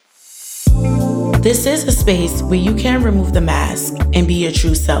This is a space where you can remove the mask and be your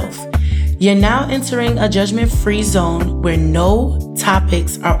true self. You're now entering a judgment-free zone where no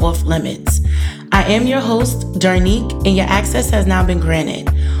topics are off limits. I am your host, Darnique, and your access has now been granted.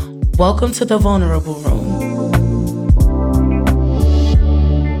 Welcome to the Vulnerable Room.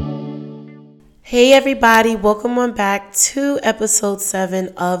 Hey everybody, welcome on back to episode 7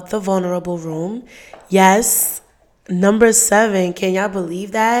 of the Vulnerable Room. Yes, number 7. Can y'all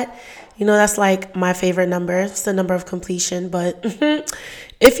believe that? You know, that's like my favorite number. It's the number of completion, but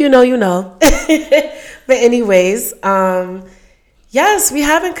if you know, you know. But anyways, yes, we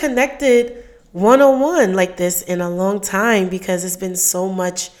haven't connected one-on-one like this in a long time because it's been so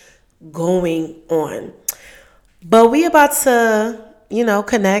much going on. But we about to,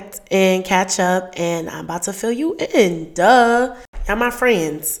 connect and catch up, and I'm about to fill you in. Duh. Y'all my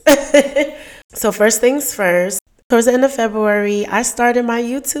friends. So first things first. Towards the end of February, I started my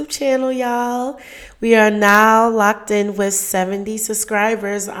YouTube channel, y'all. We are now locked in with 70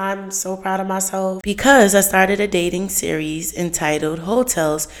 subscribers. I'm so proud of myself because I started a dating series entitled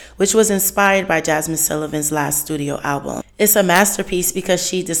Hotels, which was inspired by Jasmine Sullivan's last studio album. It's a masterpiece because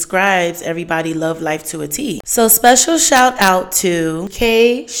she describes everybody love life to a T. So special shout out to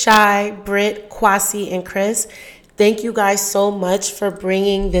Kay, Shy, Britt, Kwasi, and Chris. Thank you guys so much for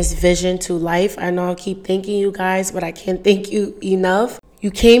bringing this vision to life. I know I keep thanking you guys, but I can't thank you enough. You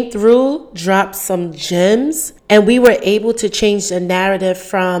came through, dropped some gems, and we were able to change the narrative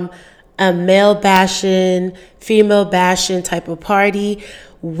from a male bashing, female bashing type of party.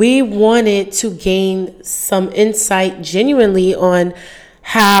 We wanted to gain some insight genuinely on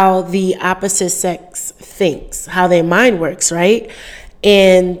how the opposite sex thinks, how their mind works, right?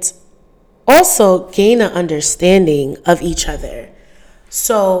 And also gain an understanding of each other.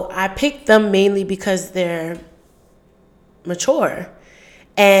 So I picked them mainly because they're mature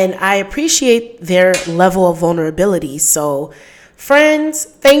and I appreciate their level of vulnerability. So friends,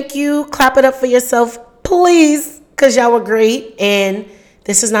 thank you. Clap it up for yourself, please, because y'all were great. And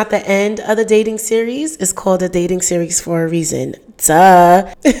this is not the end of the dating series. It's called a dating series for a reason.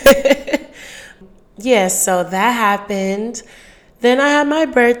 Duh. Yeah, so that happened. Then I had my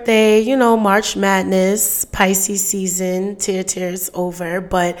birthday, March Madness, Pisces season, tears over.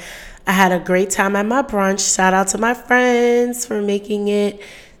 But I had a great time at my brunch. Shout out to my friends for making it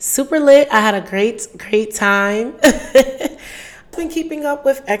super lit. I had a great time. I've been keeping up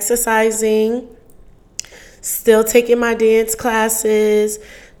with exercising, still taking my dance classes,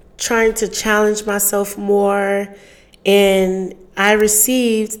 trying to challenge myself more. And I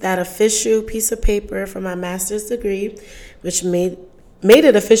received that official piece of paper for my master's degree, which made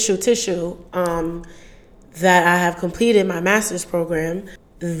it official tissue that I have completed my master's program.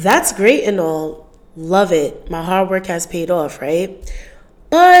 That's great and all. Love it. My hard work has paid off, right?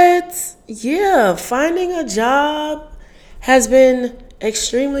 But yeah, finding a job has been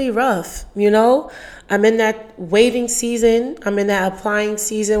extremely rough, I'm in that waiting season. I'm in that applying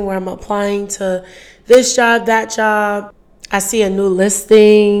season where I'm applying to this job, that job. I see a new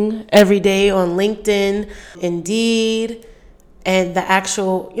listing every day on LinkedIn, Indeed, and the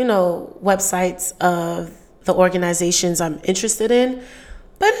actual, websites of the organizations I'm interested in.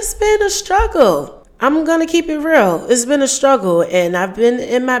 But it's been a struggle. I'm going to keep it real. It's been a struggle, and I've been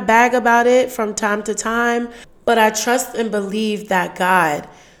in my bag about it from time to time. But I trust and believe that God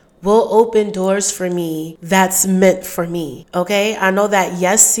will open doors for me that's meant for me, okay? I know that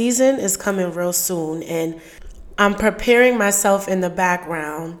yes season is coming real soon, and I'm preparing myself in the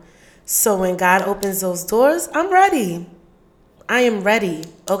background. So when God opens those doors, I'm ready. I am ready,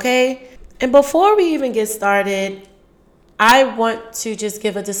 okay? And before we even get started, I want to just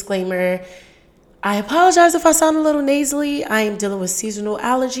give a disclaimer. I apologize if I sound a little nasally. I am dealing with seasonal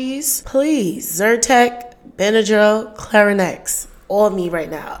allergies. Please, Zyrtec, Benadryl, Clarinex, all me right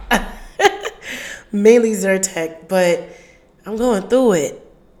now. Mainly Zyrtec, but I'm going through it.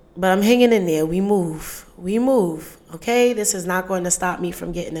 But I'm hanging in there. We move, okay? This is not going to stop me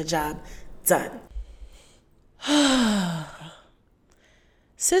from getting the job done.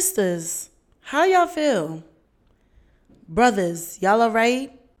 Sisters, how y'all feel? Brothers, y'all all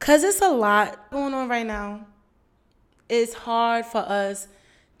right? Because it's a lot going on right now. It's hard for us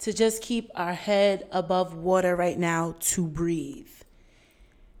to just keep our head above water right now to breathe.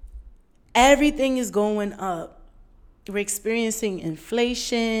 Everything is going up. We're experiencing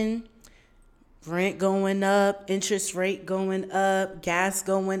inflation, rent going up, interest rate going up, gas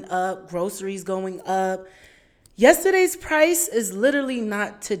going up, groceries going up. Yesterday's price is literally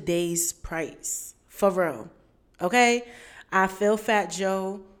not today's price. For real. Okay? I feel Fat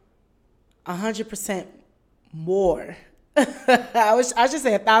Joe 100% more I should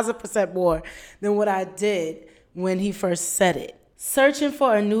say 1,000% more than what I did when he first said it. Searching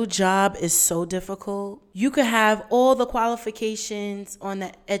for a new job is so difficult. You could have all the qualifications on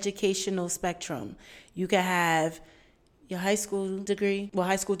the educational spectrum. You could have your high school degree, well,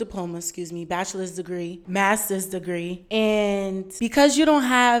 high school diploma, bachelor's degree, master's degree. And because you don't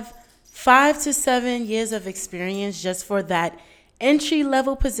have 5 to 7 years of experience just for that entry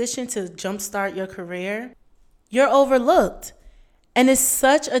level position to jumpstart your career, you're overlooked. And it's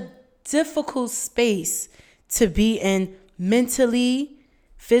such a difficult space to be in mentally,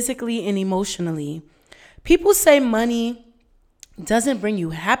 physically, and emotionally. People say money doesn't bring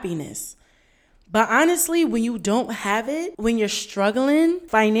you happiness. But honestly, when you don't have it, when you're struggling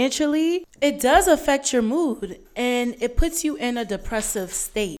financially, it does affect your mood and it puts you in a depressive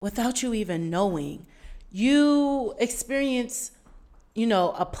state without you even knowing. You experience,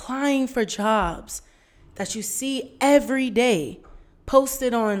 applying for jobs that you see every day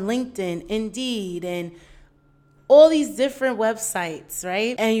posted on LinkedIn, Indeed, and all these different websites,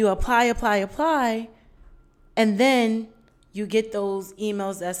 right? And you apply, and then you get those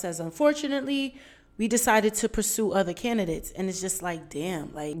emails that says, unfortunately, we decided to pursue other candidates. And it's just like,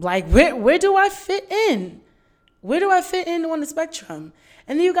 damn, like where do I fit in? Where do I fit in on the spectrum?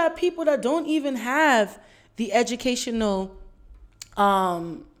 And then you got people that don't even have the educational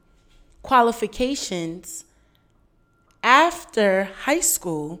qualifications after high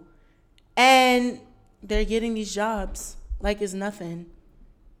school, and they're getting these jobs like it's nothing.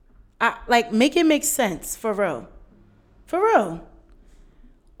 Make it make sense, for real. For real.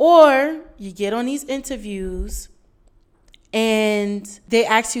 Or you get on these interviews and they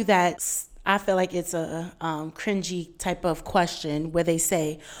ask you that, I feel like it's a cringy type of question where they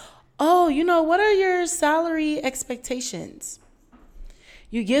say, oh, what are your salary expectations?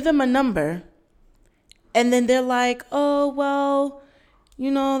 You give them a number and then they're like, oh, well,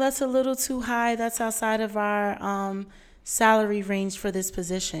 that's a little too high. That's outside of our salary range for this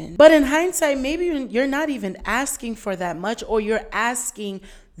position. But in hindsight, maybe you're not even asking for that much, or you're asking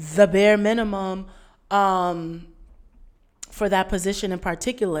the bare minimum for that position in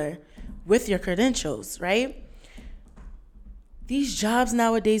particular with your credentials, right? These jobs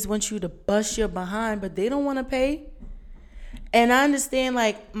nowadays want you to bust your behind, but they don't want to pay. And I understand,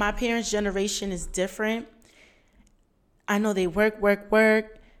 my parents' generation is different. I know they work,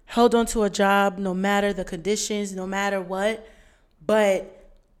 held on to a job no matter the conditions, no matter what. But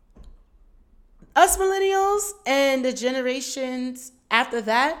us millennials and the generations after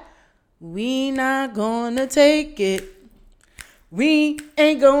that, we not gonna take it. We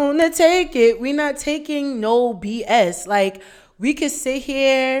ain't gonna take it. We not taking no BS. We could sit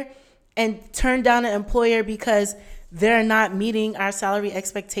here and turn down an employer because they're not meeting our salary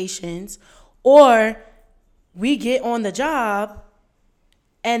expectations, or we get on the job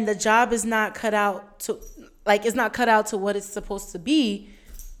and the job is not cut out to what it's supposed to be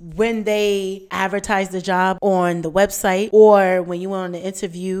when they advertise the job on the website, or when you went on the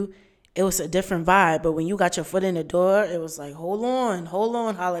interview, it was a different vibe. But when you got your foot in the door, it was like, hold on,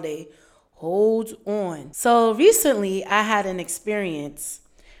 Holiday, hold on. So recently I had an experience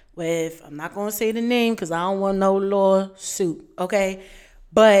with, I'm not going to say the name because I don't want no lawsuit, okay?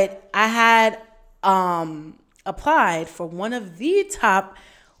 But I had applied for one of the top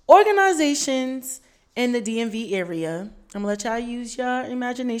organizations in the DMV area. I'm going to let y'all use your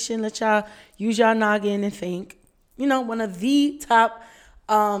imagination, let y'all use your noggin and think. One of the top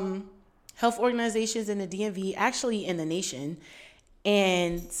health organizations in the DMV, actually in the nation.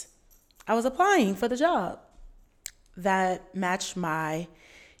 And I was applying for the job that matched my,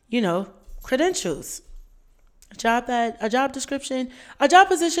 credentials. A job description, a job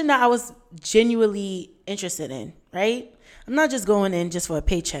position that I was genuinely interested in, right? I'm not just going in just for a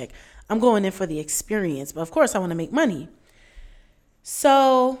paycheck. I'm going in for the experience. But of course, I want to make money.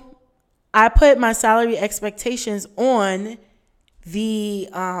 So I put my salary expectations on the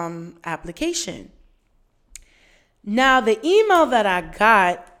application. Now, the email that I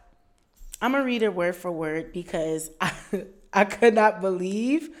got, I'm going to read it word for word because I could not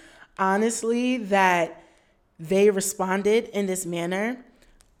believe, honestly, that they responded in this manner.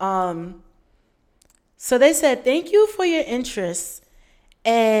 So they said, thank you for your interest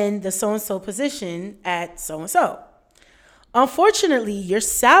in the so-and-so position at so-and-so. Unfortunately, your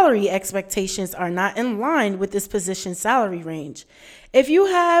salary expectations are not in line with this position's salary range. If you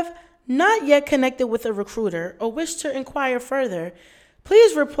have not yet connected with a recruiter or wish to inquire further,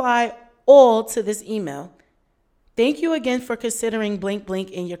 please reply all to this email. Thank you again for considering blank blank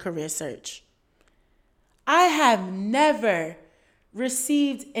in your career search. I have never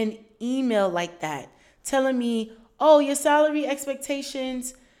received an email like that telling me, oh, your salary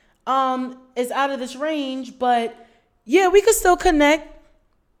expectations is out of this range, but yeah, we could still connect.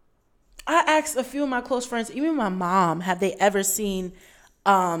 I asked a few of my close friends, even my mom, have they ever seen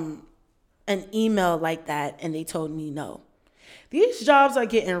an email like that? And they told me no. These jobs are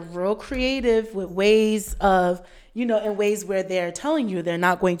getting real creative with ways of, in ways where they're telling you they're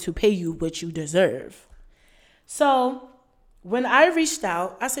not going to pay you what you deserve. So when I reached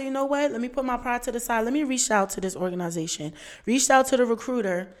out, I said, you know what? Let me put my pride to the side. Let me reach out to this organization. Reached out to the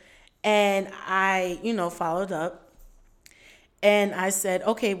recruiter, and I, followed up. And I said,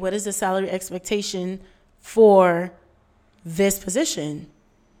 okay, what is the salary expectation for this position?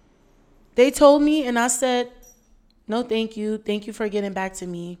 They told me, and I said, no, thank you. Thank you for getting back to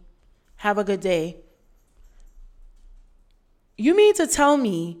me. Have a good day. You mean to tell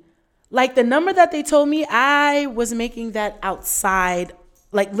me, like the number that they told me, I was making that outside,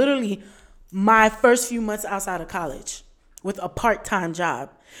 like literally my first few months outside of college with a part-time job.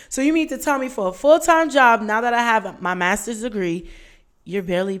 So you mean to tell me for a full-time job, now that I have my master's degree, you're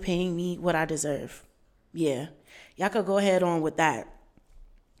barely paying me what I deserve? Yeah, y'all could go ahead on with that.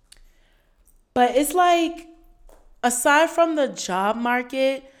 But it's like, aside from the job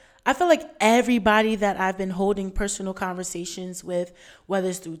market, I feel like everybody that I've been holding personal conversations with, whether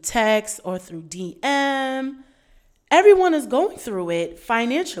it's through text or through DM, everyone is going through it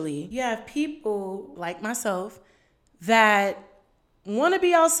financially. You have people like myself that want to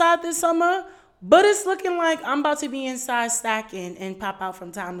be outside this summer, but it's looking like I'm about to be inside stacking and pop out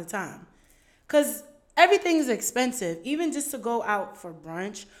from time to time. Because everything is expensive, even just to go out for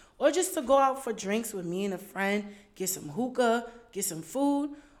brunch or just to go out for drinks with me and a friend, get some hookah, get some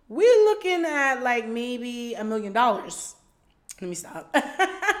food. We're looking at like maybe $1 million. Let me stop.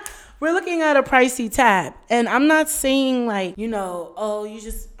 We're looking at a pricey tab. And I'm not saying like,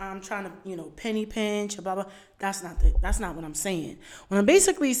 I'm trying to, penny pinch, blah, blah. That's not what I'm saying. What I'm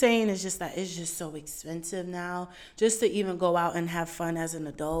basically saying is just that it's just so expensive now just to even go out and have fun as an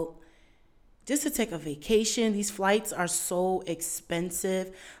adult. Just to take a vacation. These flights are so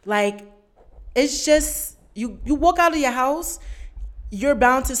expensive. Like, it's just, you walk out of your house, you're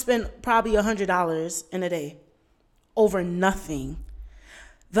bound to spend probably $100 in a day over nothing.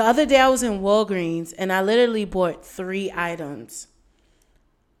 The other day I was in Walgreens and I literally bought 3 items.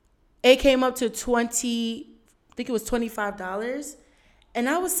 It came up to I think it was $25. And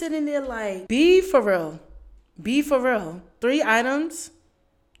I was sitting there like, be for real. 3 items,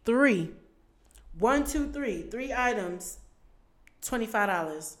 3. 1, 2, 3. 3 items,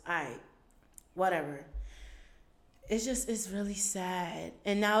 $25. All right, whatever. It's really sad.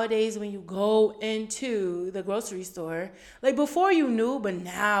 And nowadays when you go into the grocery store, like before you knew, but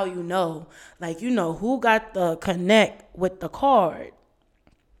now you know. Like, who got the connect with the card.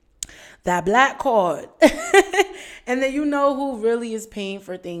 That black card. And then who really is paying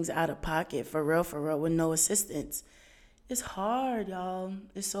for things out of pocket, for real, with no assistance. It's hard, y'all.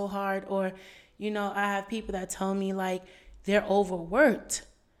 It's so hard. Or, I have people that tell me like they're overworked.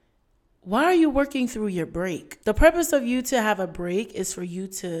 Why are you working through your break? The purpose of you to have a break is for you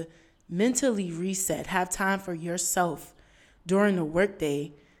to mentally reset, have time for yourself during the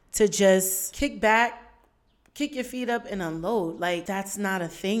workday to just kick back, kick your feet up and unload. Like, that's not a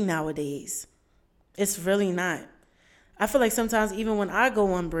thing nowadays. It's really not. I feel like sometimes even when I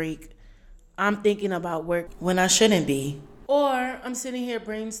go on break, I'm thinking about work when I shouldn't be. Or I'm sitting here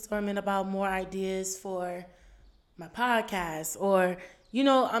brainstorming about more ideas for my podcast, or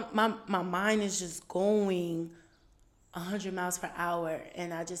my mind is just going 100 miles per hour,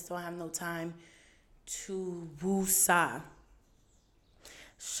 and I just don't have no time to woosah.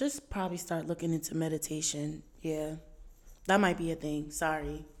 Should probably start looking into meditation. Yeah, that might be a thing.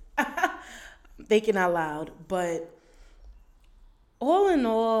 Sorry. I'm thinking out loud. But all in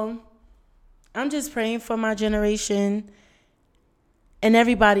all, I'm just praying for my generation and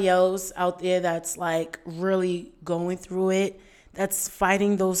everybody else out there that's like really going through it, that's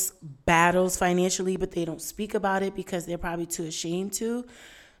fighting those battles financially, but they don't speak about it because they're probably too ashamed to.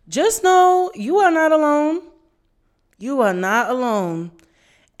 Just know you are not alone. You are not alone.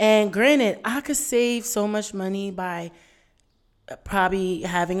 And granted, I could save so much money by probably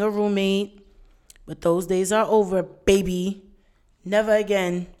having a roommate, but those days are over, baby. Never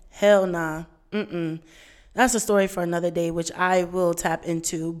again. Hell nah. That's a story for another day, which I will tap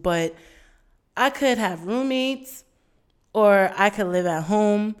into. But I could have roommates or I could live at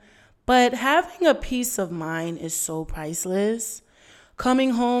home. But having a peace of mind is so priceless.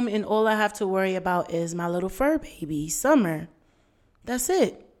 Coming home and all I have to worry about is my little fur baby, Summer. That's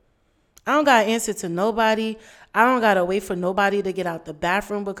it. I don't got to answer to nobody. I don't got to wait for nobody to get out the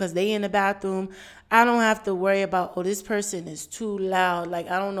bathroom because they in the bathroom. I don't have to worry about, oh, this person is too loud.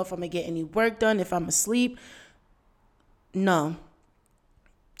 Like, I don't know if I'm going to get any work done, if I'm asleep. No.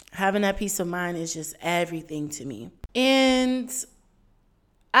 Having that peace of mind is just everything to me. And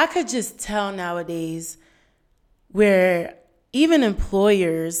I could just tell nowadays where even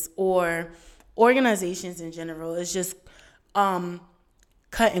employers or organizations in general is just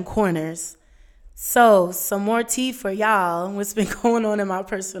cutting corners. So, some more tea for y'all. What's been going on in my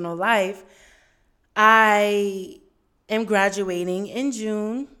personal life? I am graduating in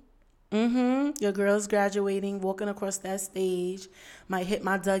June. Your girl's graduating, walking across that stage. Might hit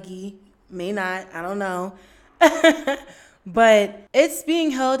my Dougie, may not, I don't know. But it's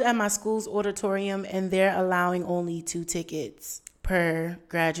being held at my school's auditorium, and they're allowing only 2 tickets per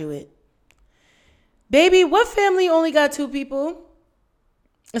graduate. Baby, what family only got 2 people?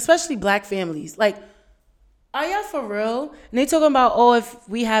 Especially black families. Like, are y'all for real? And they talking about, oh, if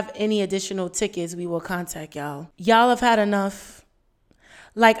we have any additional tickets, we will contact y'all. Y'all have had enough.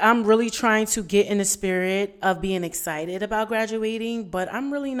 Like, I'm really trying to get in the spirit of being excited about graduating, but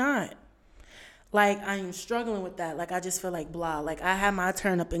I'm really not. Like, I'm struggling with that. Like, I just feel like blah. Like, I had my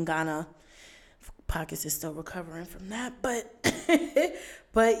turn up in Ghana. Pockets is still recovering from that, but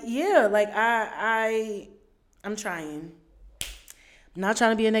but yeah, like I'm trying. I'm not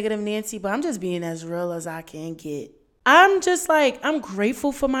trying to be a negative Nancy, but I'm just being as real as I can get. I'm just like, I'm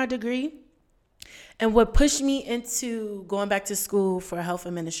grateful for my degree. And what pushed me into going back to school for health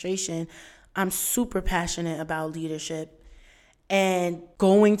administration, I'm super passionate about leadership. And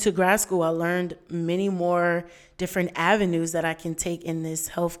going to grad school, I learned many more different avenues that I can take in this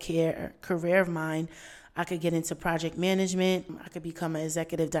healthcare career of mine. I could get into project management. I could become an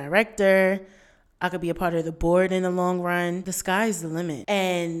executive director. I could be a part of the board in the long run. The sky's the limit.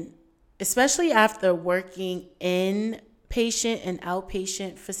 And especially after working in patient and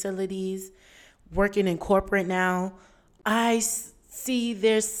outpatient facilities, working in corporate now, I see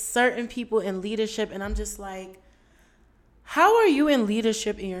there's certain people in leadership, and I'm just like, how are you in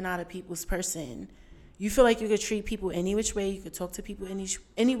leadership and you're not a people's person? You feel like you could treat people any which way, you could talk to people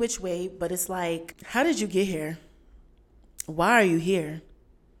any which way, but it's like, how did you get here? Why are you here?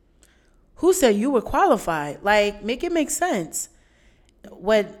 Who said you were qualified? Like, make it make sense.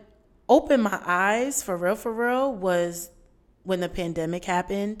 What opened my eyes for real, was when the pandemic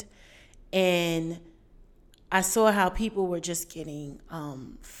happened, and I saw how people were just getting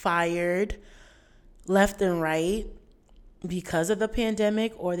fired left and right because of the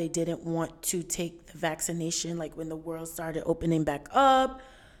pandemic, or they didn't want to take the vaccination, like when the world started opening back up.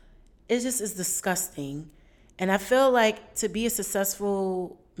 It just is disgusting. And I feel like to be a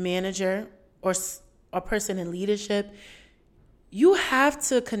successful manager or a person in leadership, you have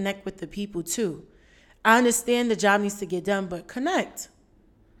to connect with the people too. I understand the job needs to get done, but connect.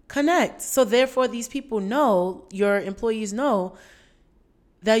 So therefore, these people know, your employees know,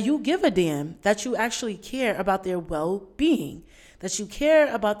 that you give a damn, that you actually care about their well-being, that you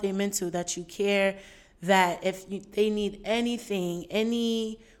care about their mental, that you care that if they need anything,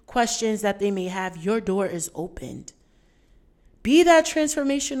 any questions that they may have, your door is opened. Be that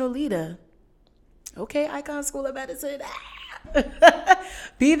transformational leader. Okay, Icon School of Medicine.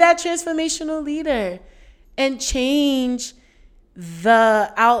 Be that transformational leader and change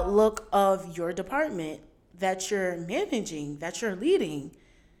the outlook of your department that you're managing, that you're leading.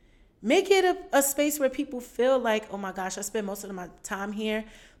 Make it a space where people feel like, oh my gosh, I spend most of my time here,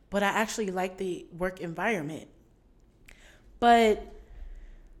 but I actually like the work environment. But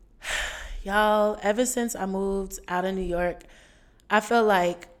y'all, ever since I moved out of New York, I feel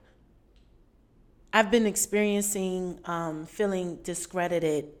like I've been experiencing feeling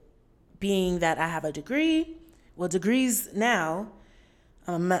discredited, being that I have a degree. Well, degrees now.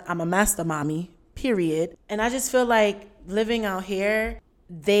 I'm a master mommy, period. And I just feel like living out here,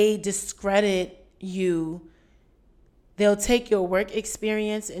 they discredit you. They'll take your work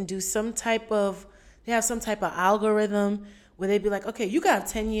experience and do they have some type of algorithm where they'd be like, okay, you got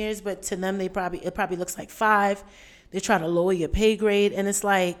 10 years, but to them, it probably looks like 5. They try to lower your pay grade. And it's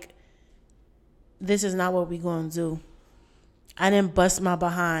like, this is not what we're going to do. I didn't bust my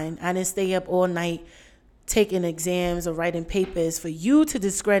behind. I didn't stay up all night taking exams or writing papers for you to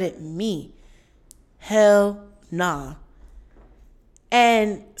discredit me. Hell nah.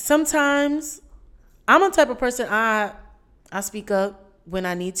 And sometimes I'm the type of person, I speak up when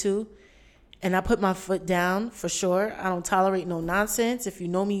I need to, and I put my foot down for sure. I don't tolerate no nonsense. If you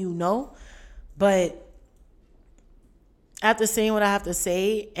know me, you know. But after saying what I have to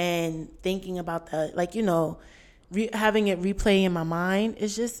say and thinking about the, having it replay in my mind,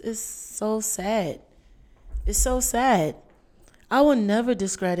 it's so sad. It's so sad. I will never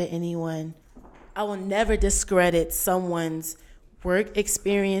discredit anyone. I will never discredit someone's work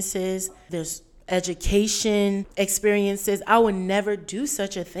experiences, their education experiences. I would never do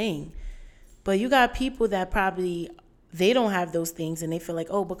such a thing. But you got people that probably they don't have those things and they feel like,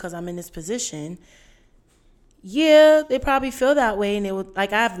 oh, because I'm in this position. Yeah, they probably feel that way. And it would,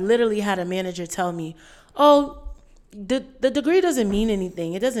 like, I've literally had a manager tell me, oh, the degree doesn't mean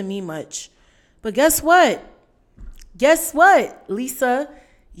anything. It doesn't mean much. But guess what? Guess what, Lisa?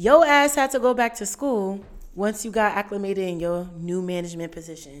 Your ass had to go back to school once you got acclimated in your new management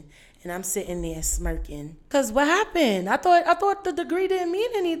position. And I'm sitting there smirking. Cause what happened? I thought the degree didn't mean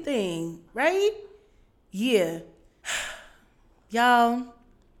anything, right? Yeah. Y'all,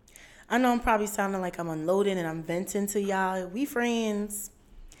 I know I'm probably sounding like I'm unloading and I'm venting to y'all. We friends.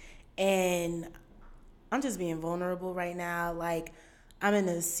 And I'm just being vulnerable right now. Like, I'm in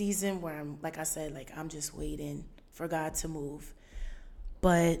a season where I'm, like I said, like I'm just waiting for God to move.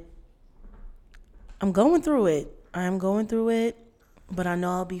 But I'm going through it. I'm going through it, but I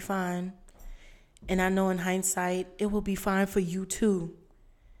know I'll be fine. And I know in hindsight, it will be fine for you too.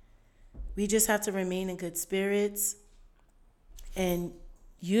 We just have to remain in good spirits and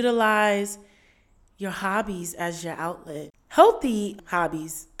utilize your hobbies as your outlet. Healthy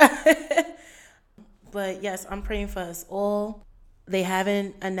hobbies. But yes, I'm praying for us all. They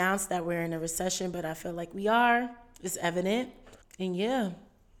haven't announced that we're in a recession, but I feel like we are. It's evident. And yeah,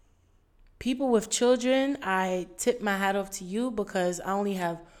 people with children, I tip my hat off to you because I only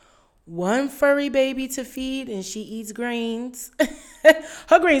have one furry baby to feed and she eats grains.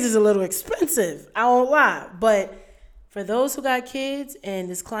 Her grains is a little expensive, I won't lie. But for those who got kids in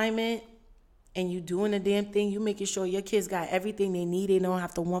this climate and you doing the damn thing, you making sure your kids got everything they need, they don't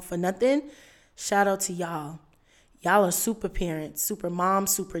have to want for nothing, shout out to y'all. Y'all are super parents, super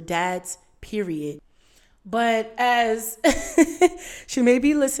moms, super dads, period. But as she may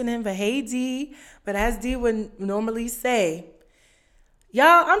be listening, but hey D, but as D would normally say,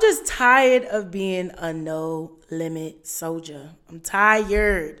 y'all, I'm just tired of being a no limit soldier. I'm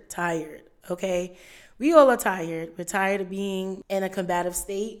tired, okay? We all are tired. We're tired of being in a combative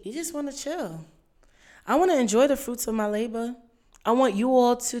state. You just want to chill. I want to enjoy the fruits of my labor. I want you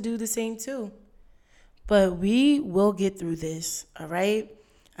all to do the same too. But we will get through this, all right?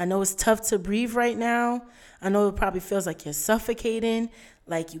 I know it's tough to breathe right now. I know it probably feels like you're suffocating,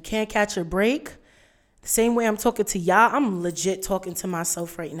 like you can't catch a break. The same way I'm talking to y'all, I'm legit talking to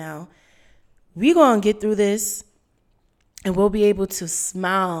myself right now. We gonna get through this and we'll be able to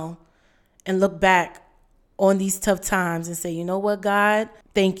smile and look back on these tough times and say, you know what, God,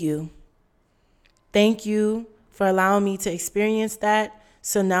 thank you. Thank you for allowing me to experience that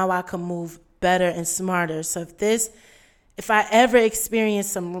so now I can move better and smarter. So if I ever experience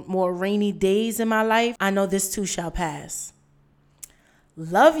some more rainy days in my life, I know this too shall pass.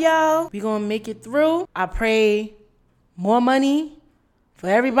 Love y'all. We gonna make it through. I pray more money for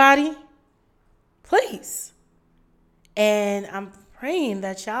everybody, please. And I'm praying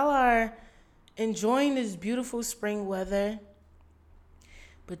that y'all are enjoying this beautiful spring weather.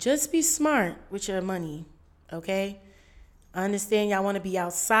 But just be smart with your money, okay? I understand y'all want to be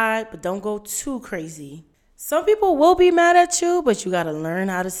outside, but don't go too crazy. Some people will be mad at you, but you got to learn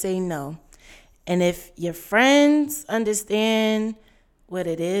how to say no. And if your friends understand what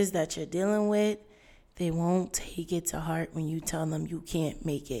it is that you're dealing with, they won't take it to heart when you tell them you can't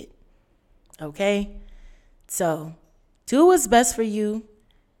make it. Okay? So do what's best for you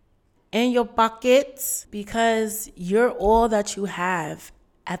and your pockets because you're all that you have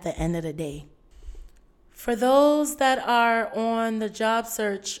at the end of the day. For those that are on the job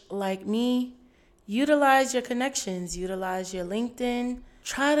search like me, utilize your connections, utilize your LinkedIn.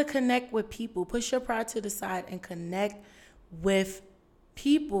 Try to connect with people. Push your pride to the side and connect with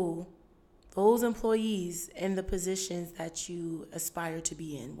people, those employees in the positions that you aspire to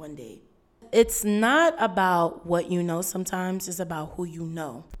be in one day. It's not about what you know sometimes, it's about who you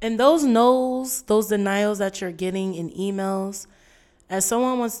know. And those no's, those denials that you're getting in emails, as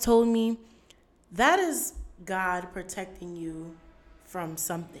someone once told me, that is God protecting you from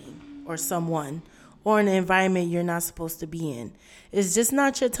something or someone or an environment you're not supposed to be in. It's just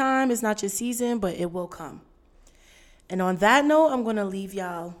not your time, it's not your season, but it will come. And on that note, I'm going to leave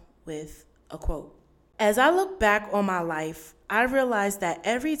y'all with a quote. As I look back on my life, I realized that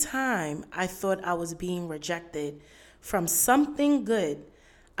every time I thought I was being rejected from something good,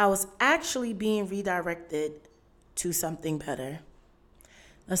 I was actually being redirected to something better.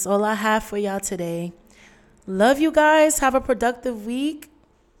 That's all I have for y'all today. Love you guys. Have a productive week.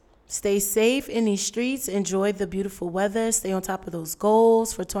 Stay safe in these streets. Enjoy the beautiful weather. Stay on top of those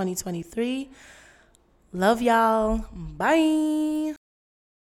goals for 2023. Love y'all. Bye.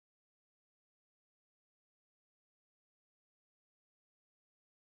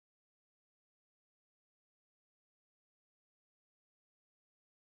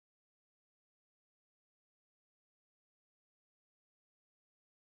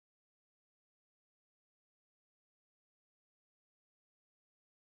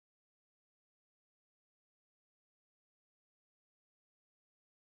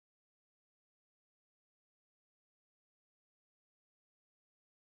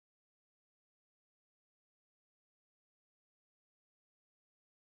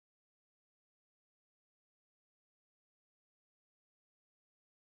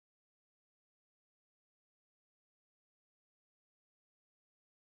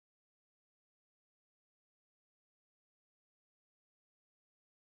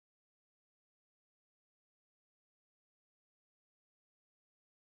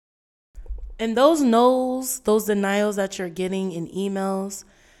 And those no's, those denials that you're getting in emails,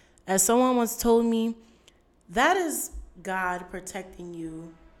 as someone once told me, that is God protecting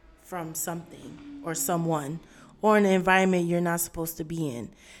you from something or someone or an environment you're not supposed to be in.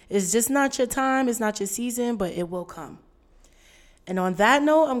 It's just not your time, it's not your season, but it will come. And on that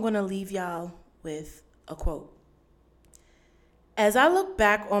note, I'm going to leave y'all with a quote. As I look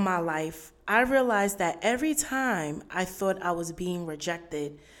back on my life, I realized that every time I thought I was being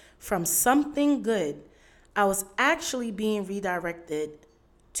rejected from something good, I was actually being redirected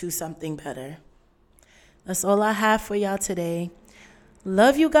to something better. That's all I have for y'all today.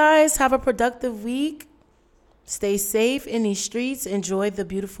 Love you guys. Have a productive week. Stay safe in these streets. Enjoy the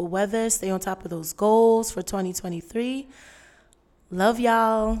beautiful weather. Stay on top of those goals for 2023. Love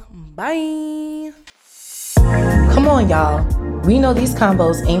y'all. Bye. Come on, y'all. We know these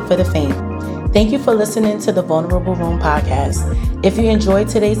combos ain't for the faint. Thank you for listening to the Vulnerable Room podcast. If you enjoyed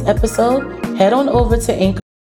today's episode, head on over to Anchor